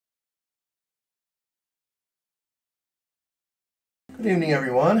Good evening,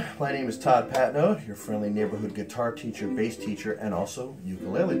 everyone. My name is Todd Patnaude, your friendly neighborhood guitar teacher, bass teacher, and also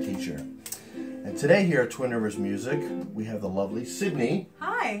ukulele teacher. And today here at Twin Rivers Music, we have the lovely Sydney.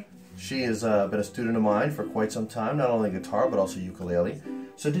 Hi. She has been a student of mine for quite some time, not only guitar, but also ukulele.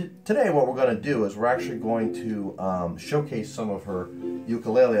 So today what we're going to do is we're actually going to showcase some of her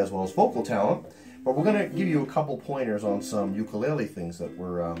ukulele as well as vocal talent. But we're going to give you a couple pointers on some ukulele things that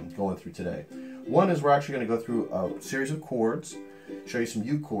we're going through today. One is we're actually going to go through a series of chords, show you some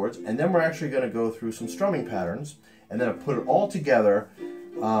U chords, and then we're actually going to go through some strumming patterns, and then put it all together,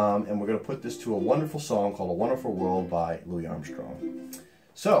 and we're going to put this to a wonderful song called A Wonderful World by Louis Armstrong.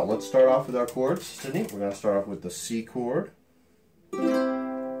 So let's start off with our chords, Sydney. We're going to start off with the C chord,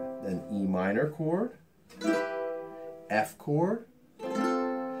 then E minor chord, F chord,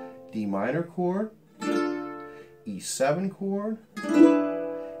 D minor chord, E7 chord,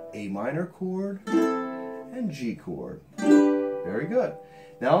 A minor chord, and G chord. Very good.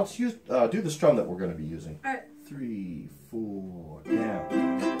 Now let's do the strum that we're going to be using. All right. 3, 4,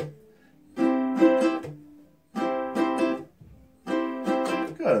 down.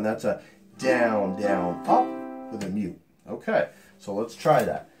 Good, and that's a down, down, up with a mute. Okay, so let's try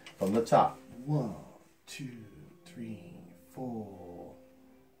that from the top. 1, 2, 3, 4.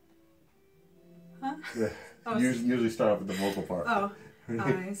 Huh? Oh, usually start off with the vocal part. Oh.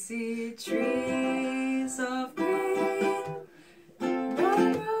 I see trees of green,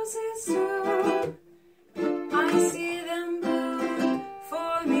 red roses too. I see them bloom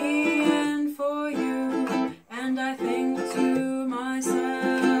for me and for you. And I think to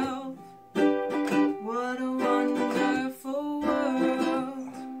myself, what a wonderful world.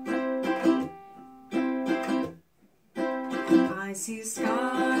 I see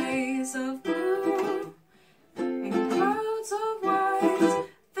skies of blue and clouds of white,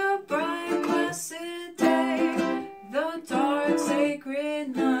 the bright blessed day, the dark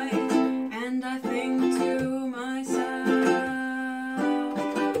sacred night, and I think to myself,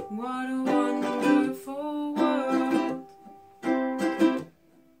 what a wonderful world.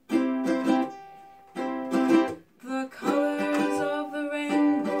 The colors of the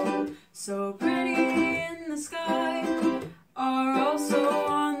rainbow, so pretty in the sky, are also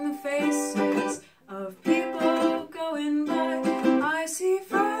on the faces of people going by. I see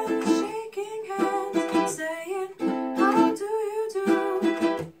friends shaking hands, saying, how do you do?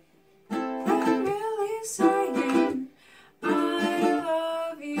 They're really saying, I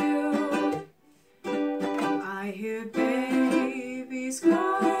love you. I hear babies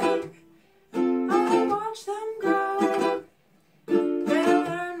cry, I watch them grow. They'll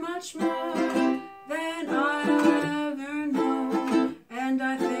learn much more than I'll ever know. And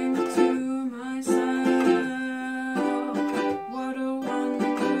I think to myself, what a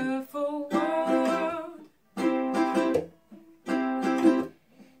wonderful world.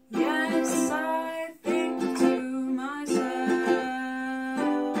 Yes, I think to myself,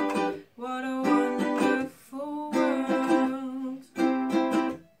 what a wonderful world.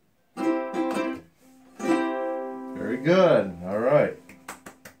 Very good. All right.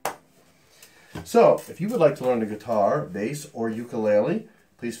 So, if you would like to learn the guitar, bass, or ukulele,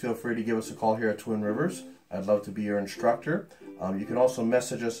 please feel free to give us a call here at Twin Rivers. I'd love to be your instructor. You can also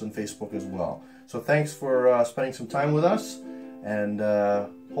message us on Facebook as well. So thanks for spending some time with us, and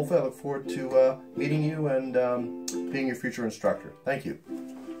hopefully I look forward to meeting you and being your future instructor. Thank you.